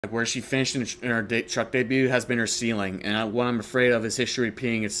Like where she finished in her truck debut has been her ceiling, and what I'm afraid of is history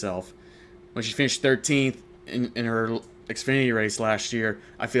repeating itself. When she finished 13th in her Xfinity race last year,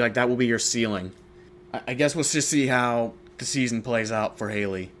 I feel like that will be her ceiling. I guess we'll just see how the season plays out for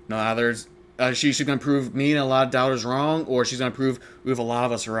Hailie. No, either she's going to prove me and a lot of doubters wrong, or she's going to prove we have a lot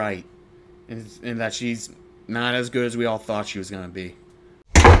of us right, and that she's not as good as we all thought she was going to be.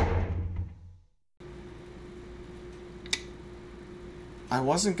 I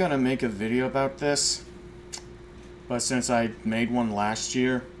wasn't going to make a video about this, but since I made one last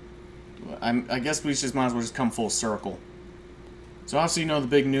year, I guess we just might as well just come full circle. So obviously, the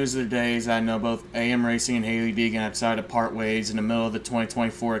big news of the day is that both AM Racing and Hailie Deegan have decided to part ways in the middle of the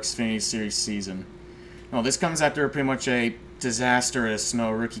 2024 Xfinity Series season. This comes after pretty much a disastrous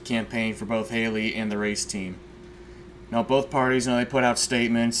rookie campaign for both Hailie and the race team. Both parties, they put out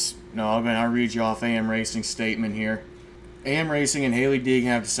statements. I'll read you off AM Racing's statement here. AM Racing and Hailie Deegan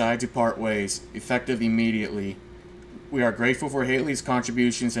have decided to part ways, effective immediately. We are grateful for Hailie's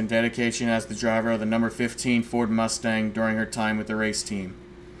contributions and dedication as the driver of the number 15 Ford Mustang during her time with the race team.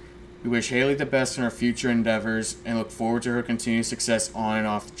 We wish Hailie the best in her future endeavors and look forward to her continued success on and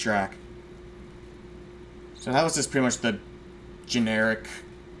off the track. So that was just pretty much the generic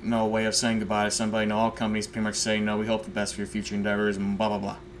way of saying goodbye to somebody. All companies pretty much say, we hope the best for your future endeavors and blah blah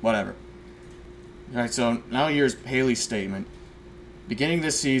blah. Whatever. Alright, so now here's Hailie's statement. Beginning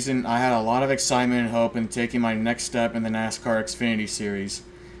this season, I had a lot of excitement and hope in taking my next step in the NASCAR Xfinity Series.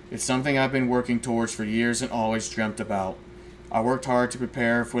 It's something I've been working towards for years and always dreamt about. I worked hard to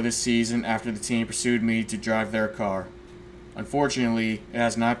prepare for this season after the team pursued me to drive their car. Unfortunately, it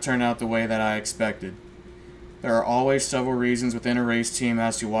has not turned out the way that I expected. There are always several reasons within a race team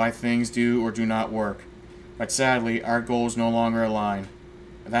as to why things do or do not work, but sadly, our goals no longer align.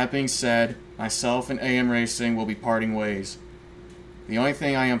 That being said, myself and AM Racing will be parting ways. The only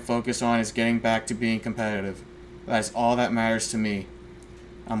thing I am focused on is getting back to being competitive. That is all that matters to me.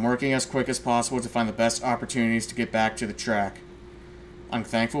 I'm working as quick as possible to find the best opportunities to get back to the track. I'm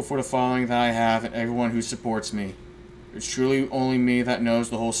thankful for the following that I have and everyone who supports me. It's truly only me that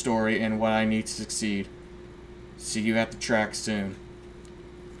knows the whole story and what I need to succeed. See you at the track soon.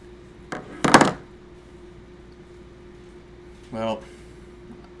 Well,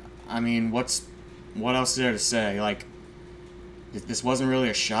 I mean, what else is there to say? Like, this wasn't really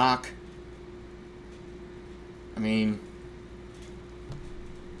a shock. I mean,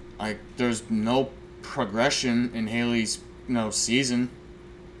 there's no progression in Hailie's, season.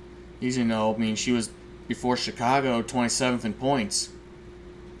 She was, before Chicago, 27th in points.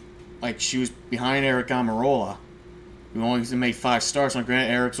 She was behind Eric Almirola, who only made 5 starts. Now,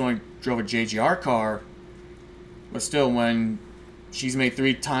 granted, Eric's only drove a JGR car, but still, when she's made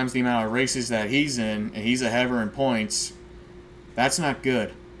 3 times the amount of races that he's in, and he's ahead of her in points, that's not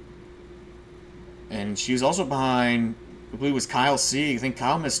good. And she was also behind, I believe it was Kyle C. I think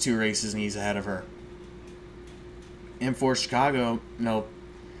Kyle missed 2 races and he's ahead of her. And for Chicago, Matt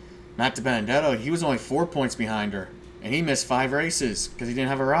DiBenedetto, he was only 4 points behind her. And he missed 5 races because he didn't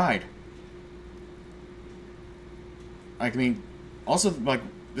have a ride. Also,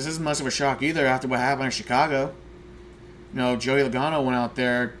 this isn't much of a shock either after what happened in Chicago. Joey Logano went out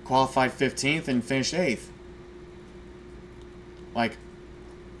there, qualified 15th, and finished 8th.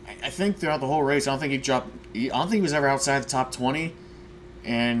 I think throughout the whole race, I don't think he was ever outside the top 20.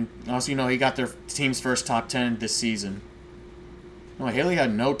 And also, he got their team's first top 10 this season. Hailie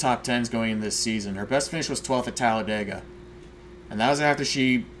had no top 10s going in this season. Her best finish was 12th at Talladega. And that was after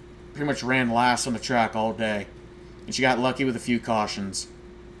she pretty much ran last on the track all day. And she got lucky with a few cautions.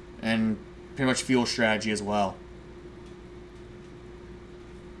 And pretty much fuel strategy as well.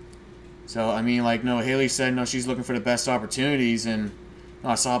 So, Hailie said, she's looking for the best opportunities, and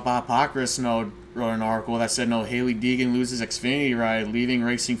I saw Bob Pockrass, wrote an article that said, Hailie Deegan loses Xfinity ride, leaving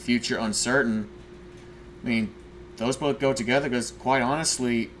racing future uncertain. Those both go together because, quite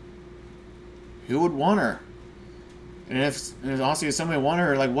honestly, who would want her? And honestly, if somebody wanted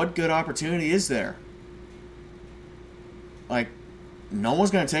her, what good opportunity is there? No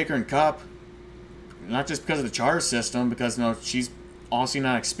one's going to take her in Cup. Not just because of the charter system, because, she's honestly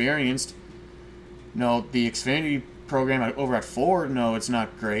not experienced. The Xfinity program over at Ford, it's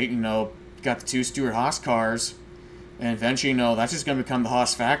not great. Got the 2 Stewart Haas cars. And eventually, that's just going to become the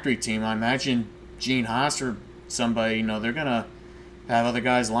Haas factory team. I imagine Gene Haas or somebody, they're going to have other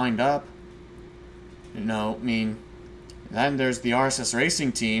guys lined up. Then there's the RSS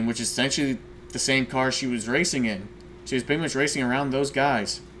Racing team, which is essentially the same car she was racing in. She was pretty much racing around those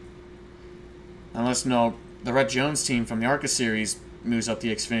guys. Unless, the Rhett Jones team from the ARCA series moves up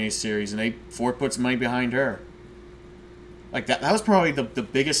the Xfinity series, and Ford puts money behind her. Like, that was probably the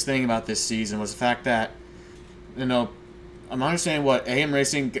biggest thing about this season, was the fact that, you know, I'm understanding what AM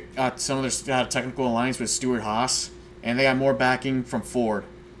Racing got some of their technical alliance with Stuart Haas, and they got more backing from Ford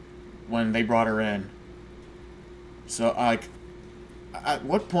when they brought her in. So, like, at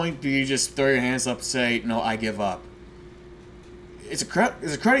what point do you just throw your hands up and say, no, I give up? It's a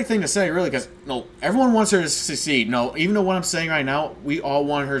cruddy thing to say, really, because, no, everyone wants her to succeed. No, even though what I'm saying right now, we all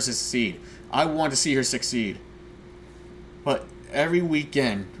want her to succeed. I want to see her succeed. But every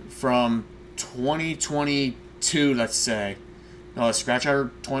weekend from 2022, let's say, no, let's scratch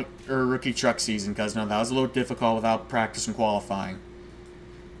out her rookie truck season, because no, that was a little difficult without practice and qualifying.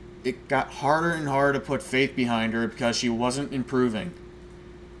 It got harder and harder to put faith behind her because she wasn't improving.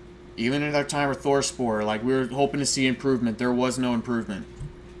 Even in our time with Thorspor, like, we were hoping to see improvement, there was no improvement.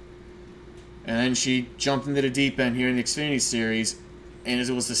 And then she jumped into the deep end here in the Xfinity Series, and it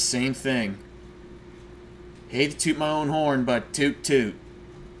was the same thing. Hate to toot my own horn, but toot toot.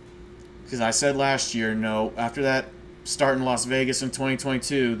 Because I said last year, no, after that start in Las Vegas in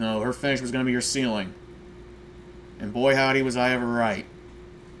 2022, no, her finish was going to be her ceiling. And boy howdy was I ever right.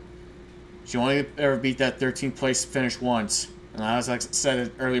 She only ever beat that 13th place finish once. And as I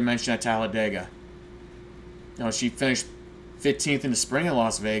said earlier, mentioned at Talladega. You know, she finished 15th in the spring in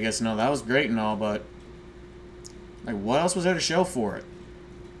Las Vegas. No, that was great and all, but like, what else was there to show for it?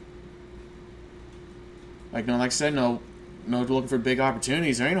 Like, no, like I said, no looking for big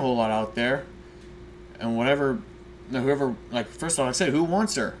opportunities. There ain't a whole lot out there. And whatever, whoever, like, first of all, like I said, who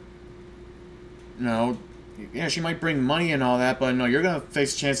wants her? No, yeah, she might bring money and all that, but no, you're gonna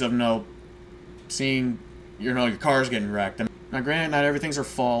face a chance of seeing, your car's getting wrecked. Now, granted, not everything's her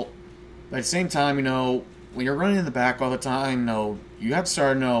fault, but at the same time, when you're running in the back all the time, you have to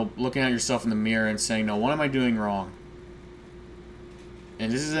start, looking at yourself in the mirror and saying, what am I doing wrong?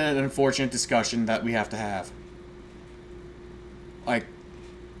 And this is an unfortunate discussion that we have to have. Like,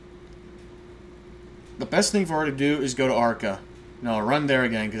 the best thing for her to do is go to ARCA. Run there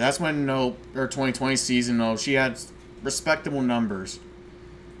again, because that's when, her 2020 season, she had respectable numbers.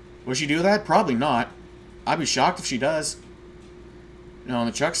 Will she do that? Probably not. I'd be shocked if she does. In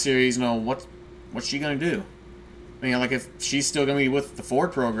the truck series, what's she going to do? I mean, like, if she's still going to be with the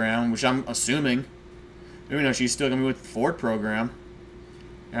Ford program, which I'm assuming, she's still going to be with the Ford program.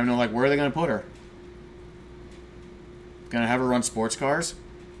 I don't know, like, where are they going to put her? Going to have her run sports cars?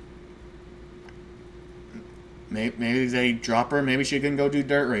 Maybe they drop her. Maybe she can go do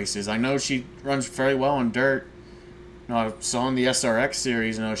dirt races. I know she runs very well on dirt. I saw in the SRX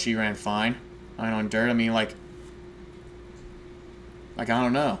series, she ran fine. On dirt, I mean, like, I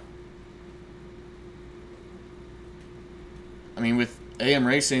don't know. I mean, with AM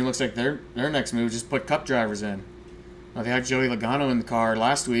Racing, it looks like their next move is just put Cup drivers in. They had Joey Logano in the car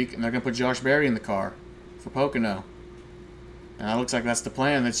last week, and they're going to put Josh Berry in the car for Pocono. And that looks like that's the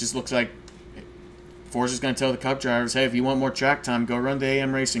plan. It just looks like Force is going to tell the Cup drivers, hey, if you want more track time, go run the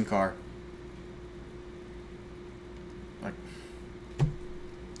AM Racing car. Like,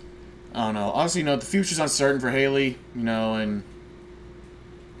 I don't know. Obviously, the future's uncertain for Hailie, and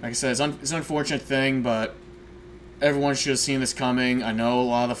like I said, it's an unfortunate thing, but everyone should have seen this coming. I know a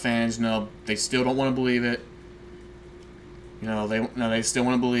lot of the fans, they still don't want to believe it. They still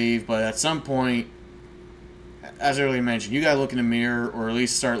want to believe, but at some point, as I earlier mentioned, you gotta look in the mirror, or at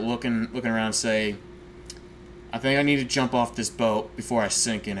least start looking around and say, I think I need to jump off this boat before I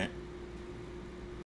sink in it.